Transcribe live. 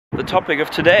the topic of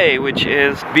today, which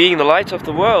is being the light of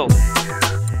the world.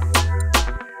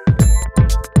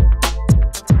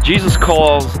 Jesus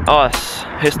calls us,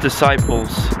 his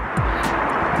disciples,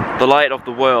 the light of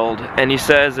the world, and he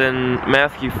says in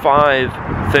Matthew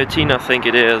 5:13, I think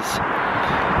it is,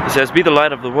 he says, be the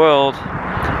light of the world,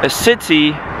 a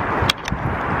city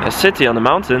on the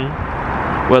mountain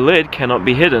where lit cannot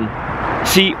be hidden.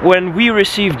 See, when we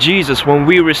receive Jesus, when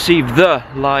we receive the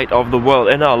light of the world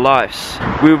in our lives,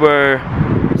 we were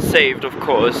saved, of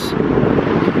course,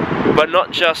 but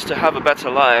not just to have a better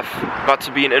life, but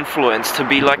to be an influence, to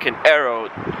be like an arrow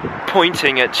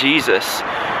pointing at Jesus,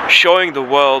 showing the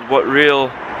world what real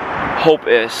hope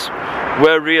is,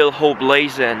 where real hope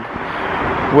lays in,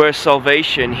 where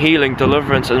salvation, healing,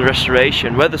 deliverance and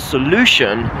restoration, where the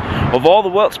solution of all the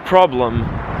world's problem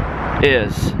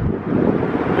is,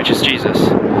 which is Jesus.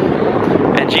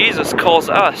 And Jesus calls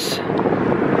us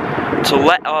to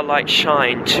let our light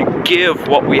shine, to give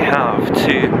what we have,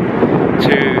 to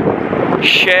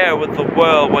share with the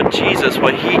world what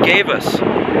He gave us.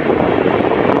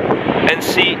 And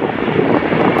see,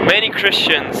 many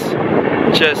Christians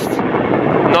just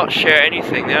not share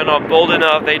anything. They're not bold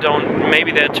enough,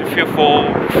 maybe they're too fearful,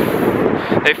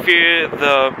 they fear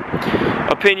the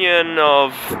opinion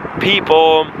of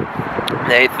people.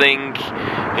 They think,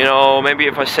 you know, maybe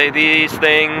if I say these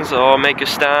things or make a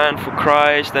stand for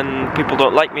Christ, then people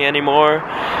don't like me anymore.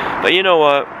 But you know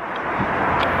what?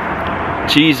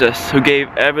 Jesus, who gave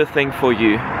everything for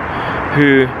you,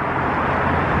 who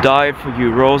died for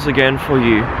you, rose again for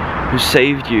you, who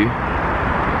saved you,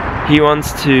 He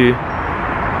wants to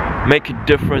make a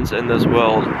difference in this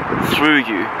world through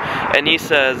you. And He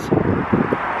says,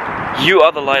 you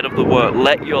are the light of the world,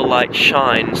 let your light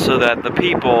shine, so that the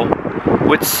people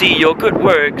would see your good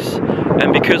works,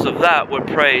 and because of that would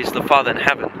praise the Father in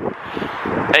heaven.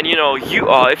 And you know,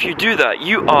 if you do that,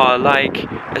 you are like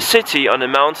a city on a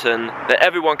mountain that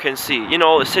everyone can see. You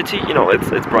know, a city, you know,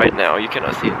 it's bright now, you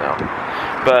cannot see it now.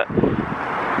 But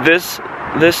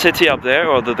this city up there,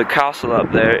 or the castle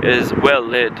up there, is well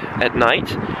lit at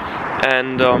night.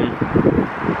 And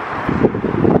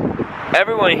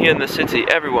everyone here in the city,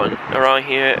 everyone around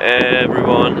here,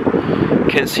 everyone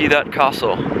can see that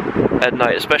castle at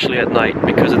night, especially at night,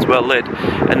 because it's well lit.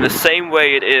 And the same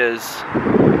way it is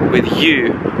with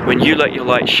you, when you let your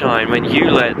light shine, when you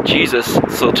let Jesus,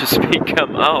 so to speak,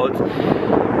 come out,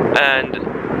 and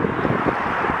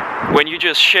when you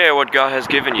just share what God has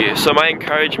given you. So my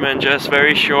encouragement, just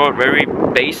very short, very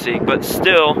basic, but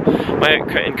still, my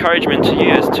encouragement to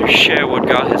you is to share what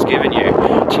God has given you,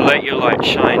 to let your light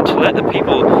shine, to let the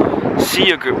people see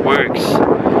your good works.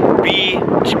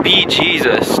 Be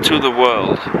Jesus to the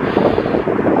world.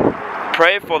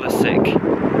 Pray for the sick.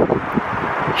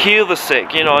 Heal the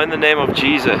sick, you know, in the name of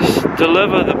Jesus.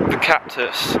 Deliver the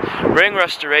captives. Bring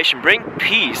restoration. Bring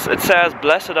peace. It says,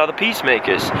 blessed are the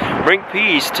peacemakers. Bring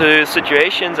peace to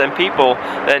situations and people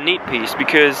that need peace.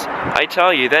 Because I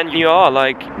tell you, then you are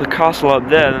like the castle up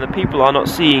there, and the people are not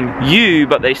seeing you,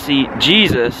 but they see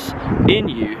Jesus in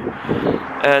you.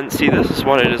 And see, this is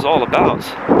what it is all about.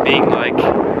 Being like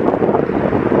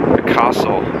a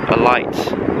castle, a light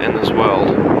in this world.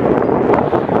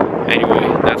 Anyway,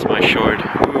 that's my short,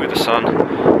 the sun.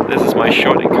 This is my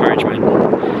short encouragement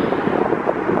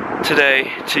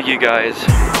today to you guys.